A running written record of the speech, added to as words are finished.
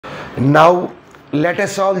Now let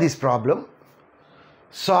us solve this problem.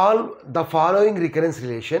 Solve the following recurrence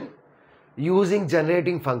relation using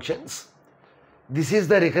generating functions. This is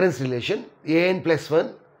the recurrence relation an plus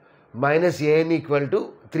 1 minus an equal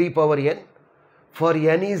to 3 power n for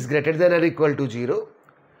n is greater than or equal to 0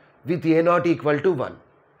 with a naught equal to 1.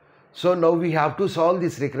 So now we have to solve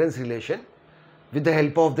this recurrence relation with the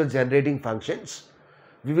help of the generating functions.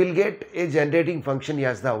 We will get a generating function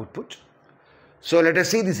as the output. So let us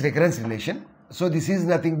see this recurrence relation. So this is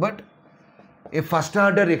nothing but a first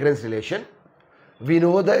order recurrence relation. We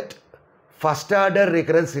know that first order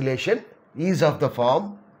recurrence relation is of the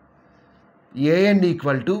form an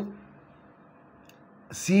equal to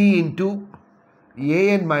c into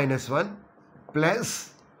an minus 1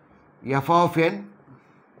 plus f of n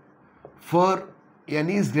for n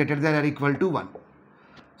is greater than or equal to 1.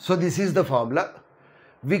 So this is the formula.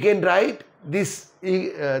 We can write this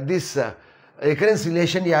recurrence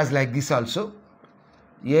relation as like this also.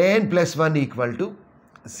 an plus 1 equal to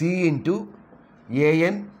c into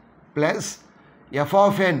an plus f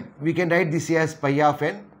of n. We can write this as pi of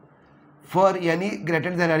n for n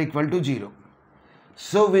greater than or equal to 0.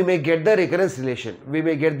 So we may get the recurrence relation. We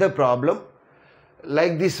may get the problem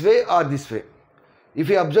like this way or this way. If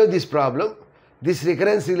you observe this problem, this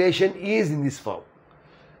recurrence relation is in this form.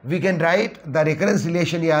 We can write the recurrence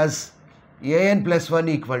relation as an plus 1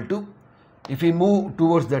 equal to, if we move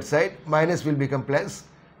towards that side, minus will become plus,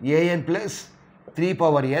 an plus 3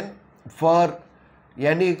 power n for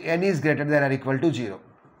n is greater than or equal to 0.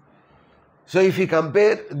 So if we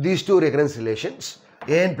compare these two recurrence relations,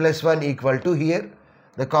 an plus 1 equal to, here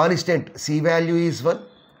the constant c value is 1,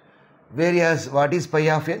 whereas what is pi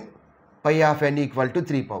of n? Pi of n equal to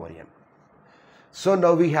 3 power n. So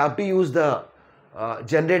now we have to use the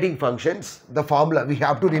generating functions, the formula. We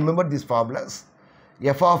have to remember these formulas.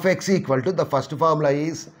 F of x equal to, the first formula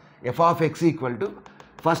is f of x equal to,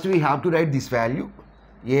 first we have to write this value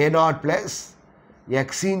a naught plus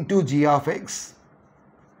x into g of x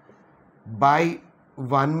by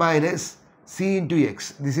 1 minus c into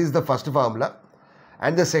x. This is the first formula.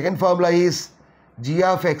 And the second formula is g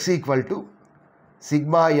of x equal to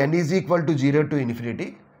sigma n is equal to 0 to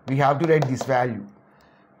infinity. We have to write this value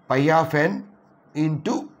pi of n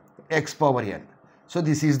into x power n. So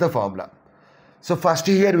this is the formula. So first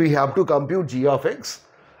here we have to compute g of x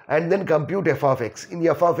and then compute f of x. In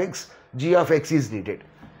f of x, g of x is needed.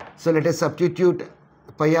 So let us substitute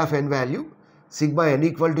pi of n value, sigma n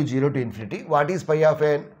equal to 0 to infinity. What is pi of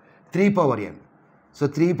n? 3 power n. So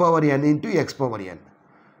 3 power n into x power n.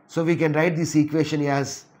 So we can write this equation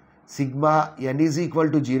as sigma n is equal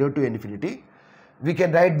to 0 to infinity. We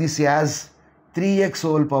can write this as 3x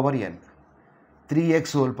whole power n.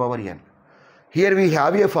 3x whole power n. Here we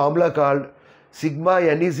have a formula called sigma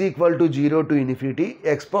n is equal to 0 to infinity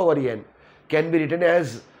x power n can be written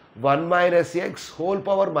as 1 minus x whole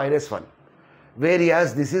power minus 1.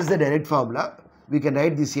 Whereas this is the direct formula. We can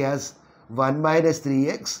write this as 1 minus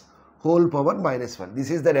 3x whole power minus 1. This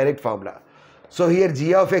is the direct formula. So here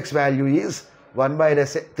g of x value is 1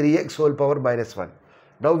 minus 3x whole power minus 1.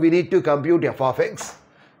 Now we need to compute f of x.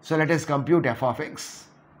 So let us compute f of x.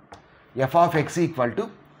 F of x equal to,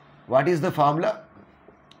 what is the formula?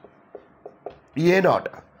 A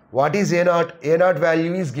naught. What is A naught? A naught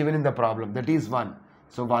value is given in the problem, that is 1.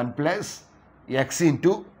 So 1 plus x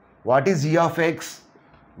into, what is e of x?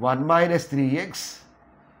 1 minus 3x.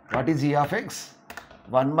 What is e of x?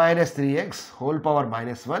 1 minus 3x whole power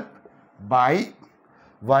minus 1 by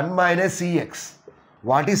 1 minus ex.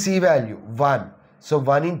 What is c value? 1. So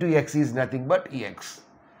 1 into x is nothing but ex.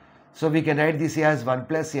 So we can write this as 1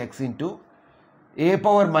 plus x into a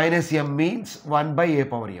power minus m means 1 by a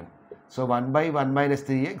power m. So 1 by 1 minus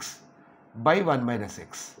 3x by 1 minus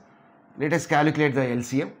x. Let us calculate the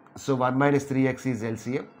LCM. So 1 minus 3x is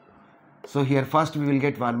LCM. So here first we will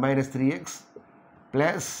get 1 minus 3x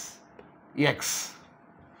plus x.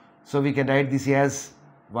 So we can write this as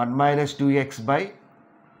 1 minus 2x by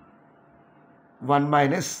 1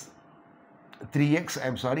 minus 3x. I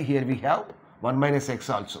am sorry, here we have 1 minus x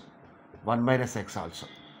also. 1 minus x also.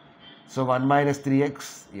 So 1 minus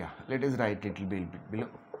 3x, yeah, let us write it a little bit below.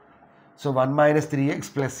 So 1 minus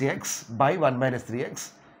 3x plus x by 1 minus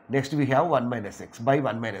 3x. Next we have 1 minus x by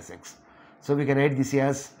 1 minus x. So we can write this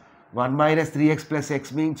as 1 minus 3x plus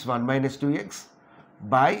x means 1 minus 2x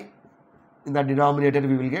by, in the denominator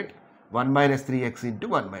we will get 1 minus 3x into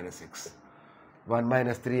 1 minus x. 1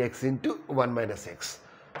 minus 3x into 1 minus x.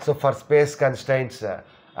 So for space constraints, I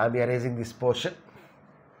am erasing this portion.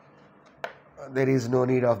 There is no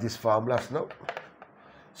need of these formulas now.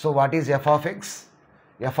 So what is f of x?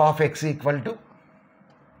 F of x equal to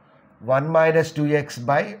 1 minus 2x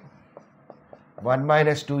by 1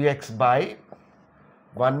 minus 2x by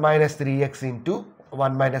 1 minus 3x into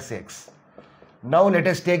 1 minus x. Now let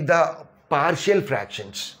us take the partial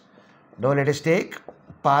fractions. Now let us take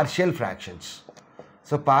partial fractions.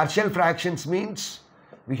 So partial fractions means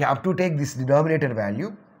we have to take this denominator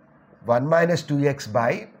value 1 minus 2x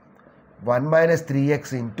by 1 minus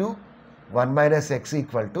 3x into 1 minus x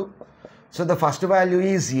equal to. So the first value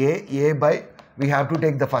is a by, we have to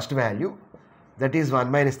take the first value, that is 1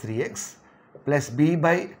 minus 3x, plus b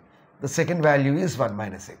by the second value is 1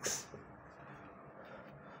 minus x.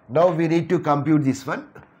 Now we need to compute this one.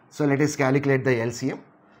 So let us calculate the LCM.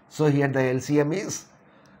 So here the LCM is,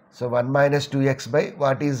 so 1 minus 2x by,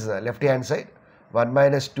 what is left hand side? 1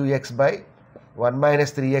 minus 2x by 1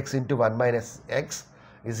 minus 3x into 1 minus x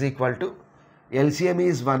is equal to, LCM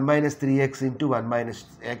is 1 minus 3x into 1 minus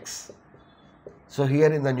x. So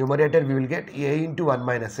here in the numerator we will get a into 1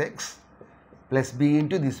 minus x plus b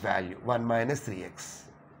into this value 1 minus 3x.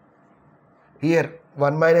 Here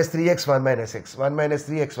 1 minus 3x, 1 minus x, 1 minus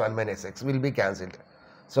 3x, 1 minus x will be cancelled.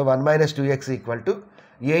 So 1 minus 2x equal to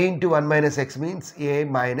a into 1 minus x means a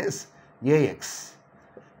minus ax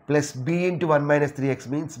plus b into 1 minus 3x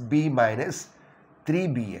means b minus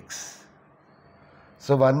 3bx.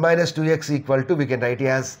 So 1 minus 2x equal to, we can write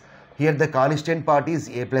as, here the constant part is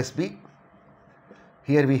a plus b.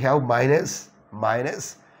 Here we have minus,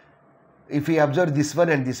 if we observe this one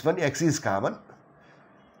and this one, x is common,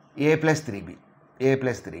 a plus 3b, a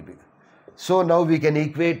plus 3b. So now we can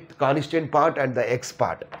equate constant part and the x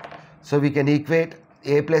part. So we can equate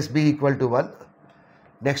a plus b equal to 1.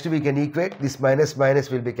 Next we can equate this minus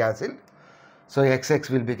will be cancelled. So xx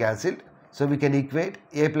will be cancelled. So we can equate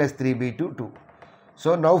a plus 3b to 2.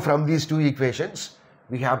 So now from these two equations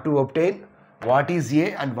we have to obtain what is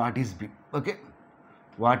a and what is b. Okay.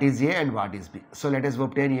 What is a and what is b. So let us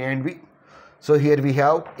obtain a and b. So here we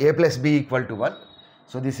have a plus b equal to 1.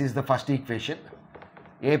 So this is the first equation.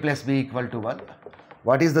 A plus b equal to 1.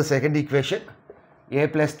 What is the second equation? A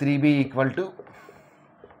plus 3b equal to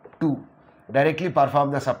 2. Directly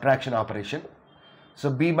perform the subtraction operation. So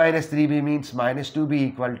b minus 3b means minus 2b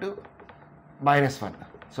equal to minus 1.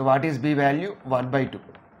 So what is b value? 1 by 2.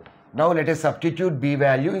 Now let us substitute b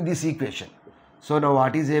value in this equation. So now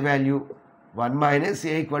what is a value? 1 minus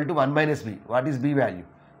a equal to 1 minus b. What is b value?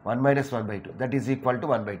 1 minus 1 by 2. That is equal to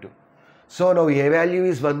 1 by 2. So now a value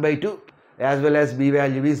is 1 by 2 as well as b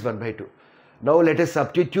value is 1 by 2. Now let us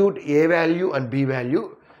substitute a value and b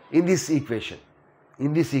value in this equation.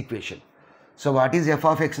 So what is f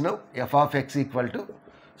of x now? F of x equal to,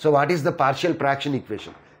 so what is the partial fraction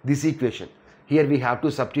equation? This equation. Here we have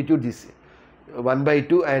to substitute this 1 by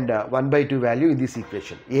 2 and 1 by 2 value in this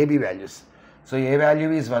equation, a, b values. So a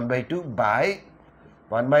value is 1 by 2 by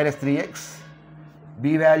 1 minus 3x,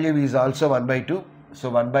 b value is also 1 by 2. So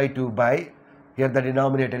 1 by 2 by, here the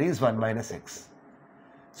denominator is 1 minus x.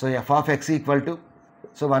 So f of x equal to,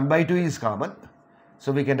 so 1 by 2 is common.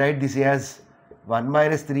 So we can write this as 1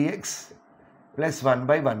 minus 3x plus 1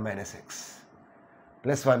 by 1 minus x.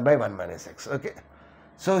 Plus 1 by 1 minus x. Okay.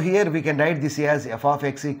 So here we can write this as f of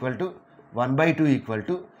x equal to 1 by 2 equal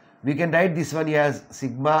to, we can write this one as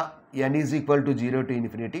sigma n is equal to 0 to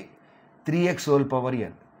infinity 3x whole power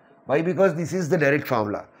n. Why? Because this is the direct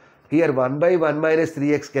formula. Here 1 by 1 minus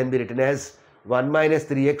 3x can be written as 1 minus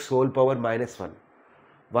 3x whole power minus 1.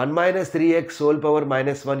 1 minus 3x whole power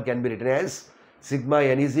minus 1 can be written as sigma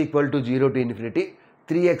n is equal to 0 to infinity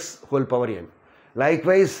 3x whole power n.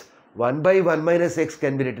 Likewise 1 by 1 minus x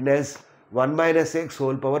can be written as 1 minus x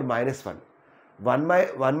whole power minus 1.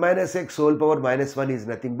 1 minus x whole power minus 1 is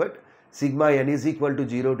nothing but sigma n is equal to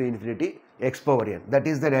 0 to infinity x power n. That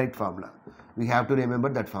is the direct formula. We have to remember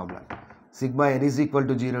that formula. Sigma n is equal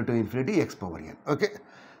to 0 to infinity x power n. Okay.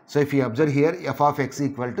 So if you observe here f of x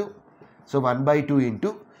equal to, so 1 by 2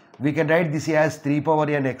 into, we can write this as 3 power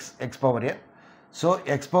n x power n. So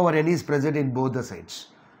x power n is present in both the sides.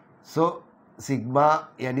 So sigma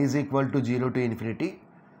n is equal to 0 to infinity.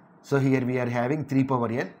 So here we are having 3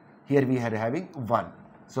 power n. Here we are having 1.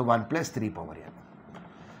 So 1 plus 3 power n.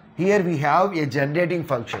 Here we have a generating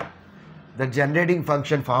function. The generating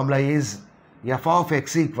function formula is f of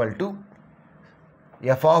x equal to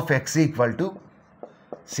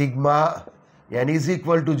sigma n is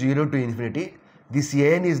equal to 0 to infinity. This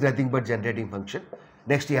n is nothing but generating function.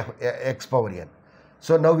 Next x power n.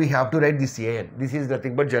 So now we have to write this an. This is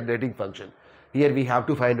nothing but generating function. Here we have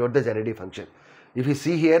to find out the generating function. If you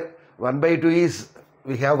see here 1 by 2 is,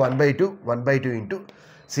 we have 1 by 2 into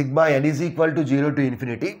sigma n is equal to 0 to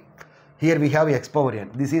infinity. Here we have x power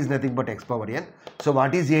n. This is nothing but x power n. So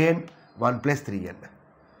what is an? 1 plus 3n.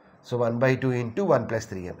 So 1 by 2 into 1 plus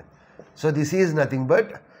 3n. So this is nothing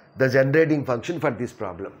but the generating function for this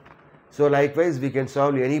problem. So likewise we can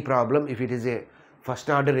solve any problem if it is a first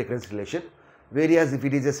order recurrence relation, whereas if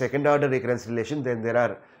it is a second order recurrence relation, then there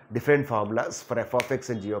are different formulas for f of x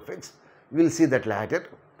and g of x. We will see that later.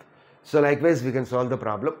 So likewise we can solve the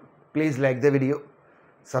problem. Please like the video,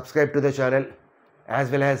 subscribe to the channel, as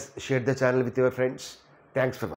well as share the channel with your friends. Thanks for watching.